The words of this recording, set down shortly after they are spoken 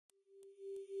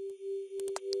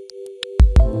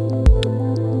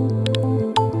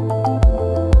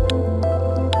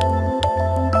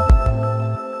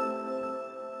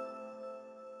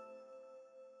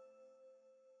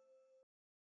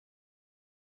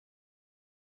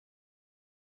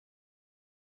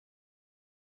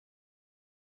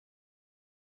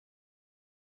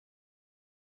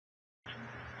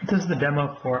This is the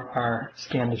demo for our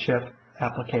scan to ship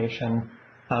application,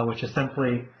 which is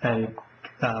simply a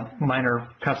minor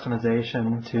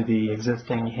customization to the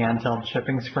existing handheld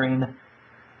shipping screen.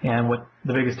 And what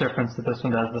the biggest difference that this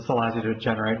one does, this allows you to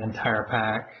generate an entire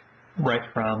pack right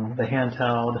from the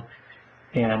handheld,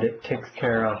 and it takes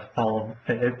care of all of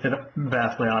it. It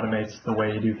vastly automates the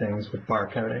way you do things with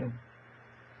barcoding.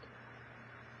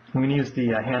 I'm going to use the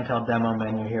handheld demo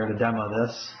menu here to demo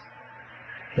this.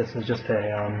 This is just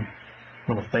a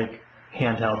little fake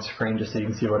handheld screen just so you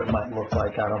can see what it might look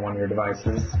like out on one of your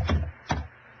devices.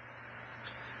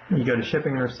 You go to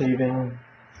shipping and receiving,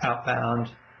 outbound,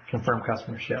 confirm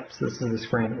customer ships. This is the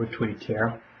screen that we tweaked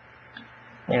here.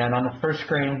 And on the first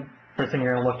screen, first thing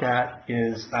you're going to look at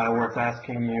is where it's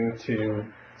asking you to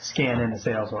scan in the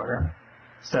sales order.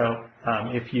 So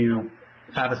if you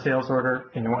have a sales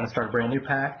order and you want to start a brand new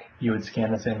pack, you would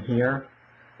scan this in here.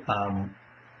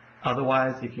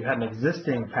 Otherwise, if you had an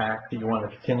existing pack that you want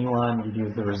to continue on, you'd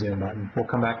use the resume button. We'll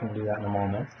come back and do that in a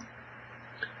moment.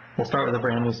 We'll start with a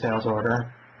brand new sales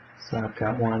order. So I've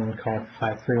got one called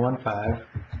 5315.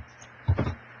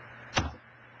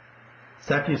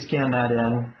 So after you scan that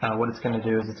in, what it's going to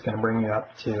do is it's going to bring you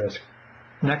up to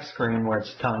a next screen where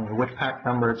it's telling you which pack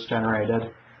number it's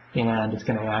generated, and it's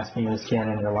going to ask you to scan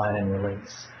in your line and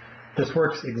release. This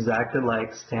works exactly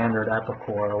like standard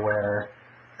Epicor, where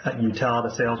you tell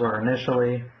it a sales order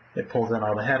initially, it pulls in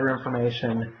all the header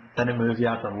information, then it moves you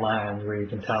out to lines where you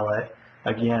can tell it,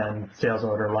 again, sales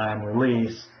order, line,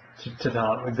 release, to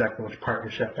tell it exactly which part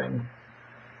you're shipping.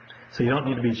 So you don't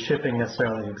need to be shipping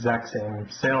necessarily the exact same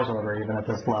sales order even at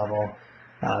this level.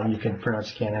 You can pretty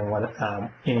much scan in what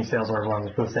any sales order as long as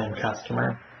it's for the same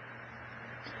customer.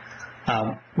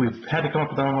 We've had to come up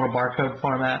with our own little barcode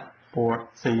format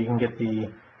so you can get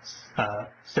the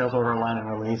sales order, line, and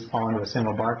release all into a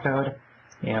single barcode.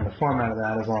 And the format of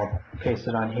that is all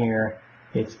pasted on here.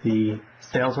 It's the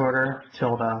sales order,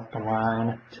 tilde, the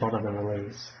line, tilde, the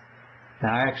release.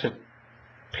 Now I actually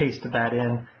pasted that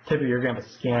in. Typically you're going to have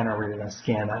a scanner where you're going to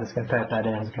scan that. It's going to type that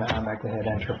in. It's going to automatically hit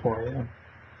enter for you.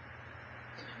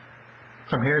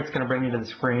 From here it's going to bring you to the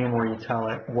screen where you tell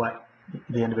it what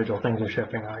the individual things you're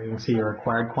shipping are. You can see your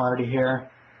required quantity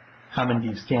here, how many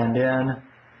you've scanned in,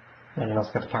 and you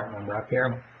also got the part number up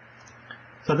here.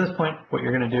 So at this point, what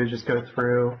you're going to do is just go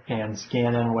through and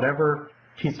scan in whatever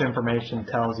piece of information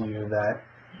tells you that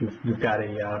you've got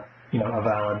a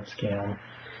valid scan.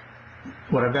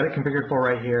 What I've got it configured for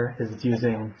right here is it's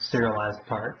using serialized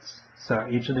parts. So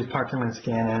each of these parts I'm going to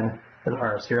scan in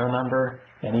are a serial number,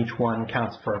 and each one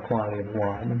counts for a quantity of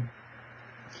 1.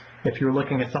 If you're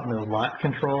looking at something that's lot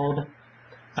controlled,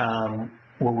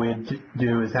 what we'd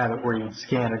do is have it where you'd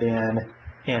scan it in,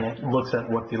 and it looks at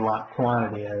what the lot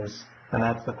quantity is, and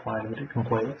that's the quantity that it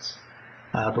completes.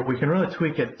 But we can really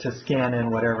tweak it to scan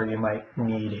in whatever you might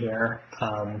need here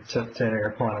to enter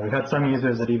your quantity. We've had some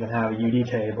users that even have a UD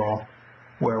table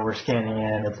where we're scanning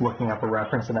in, it's looking up a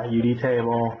reference in that UD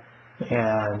table,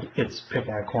 and it's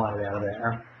picking a quantity out of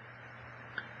there.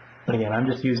 But again, I'm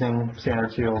just using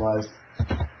standard serialized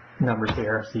numbers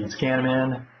here. So you scan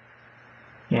them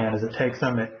in, and as it takes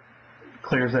them, it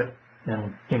clears it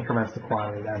and increments the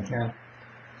quantity down here.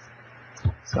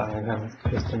 So I'm going to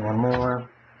paste in one more.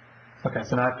 Okay,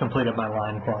 so now I've completed my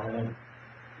line quantity.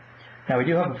 Now we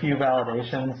do have a few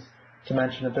validations to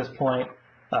mention at this point.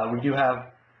 We do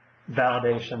have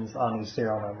validations on these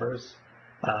serial numbers.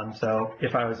 So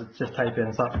if I was to just type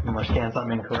in something or scan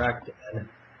something incorrect,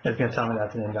 it's going to tell me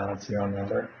that's an invalid serial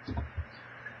number.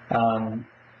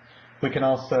 We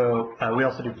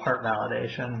also do part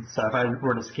validation. So if I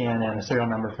were to scan in a serial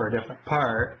number for a different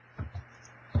part,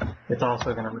 it's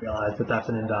also going to realize that that's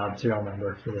an invalid serial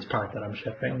number for this part that I'm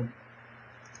shipping.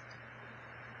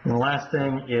 And the last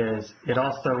thing is it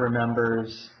also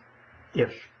remembers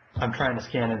if I'm trying to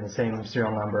scan in the same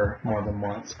serial number more than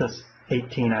once. This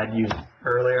 18 I'd used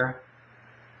earlier,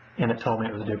 and it told me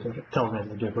it was a duplicate. It tells me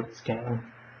it's a duplicate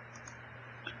scan.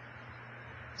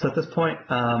 So at this point,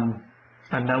 I'm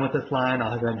done with this line.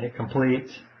 I'll go ahead and hit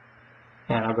complete,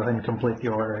 and I'll go ahead and complete the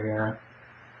order here,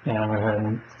 and I'm going to go ahead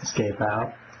and escape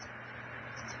out.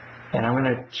 And I'm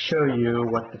going to show you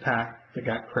what the pack that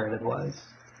got created was.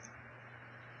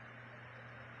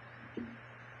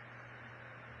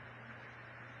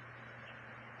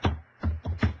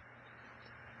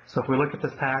 So if we look at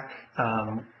this pack,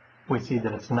 we see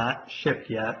that it's not shipped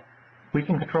yet. We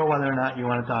can control whether or not you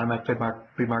want it to automatically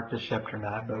be marked as shipped or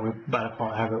not, but we by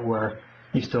default have it where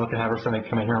you still can have somebody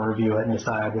come in here and review it and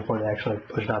decide before they actually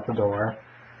push it out the door.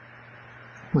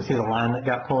 We see the line that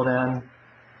got pulled in,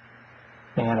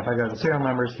 and if I go to serial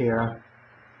numbers here,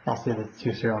 I'll see the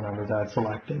 2 serial numbers I've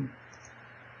selected.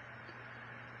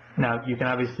 Now, you can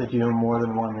obviously do more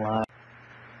than one line.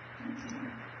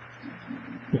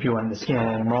 If you wanted to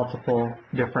scan in multiple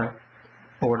different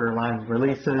order lines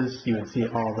releases, you would see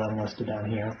all of them listed down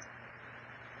here.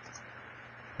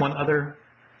 One other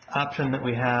option that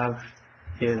we have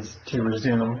is to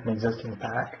resume an existing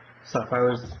pack. So if I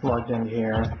was logged in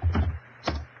here,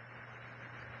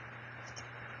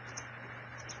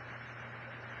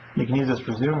 you can use this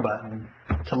resume button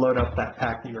to load up that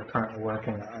pack that you're currently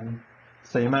working on.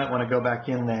 So you might want to go back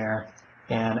in there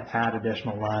and add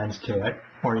additional lines to it,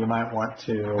 or you might want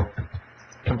to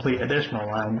complete additional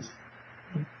lines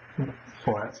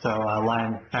for it. So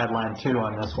add line 2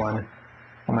 on this one.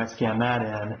 I might scan that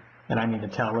in, and I need to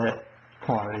tell it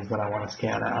quantities that I want to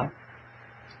scan out.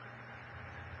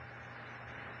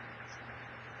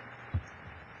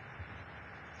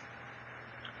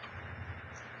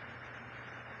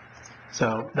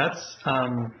 So that's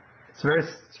it's a very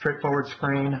straightforward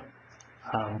screen,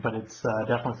 but it's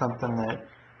definitely something that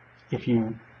if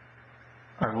you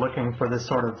are looking for this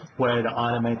sort of way to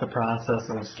automate the process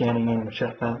of scanning in the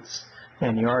shipments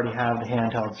and you already have the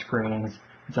handheld screens,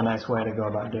 it's a nice way to go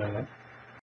about doing it.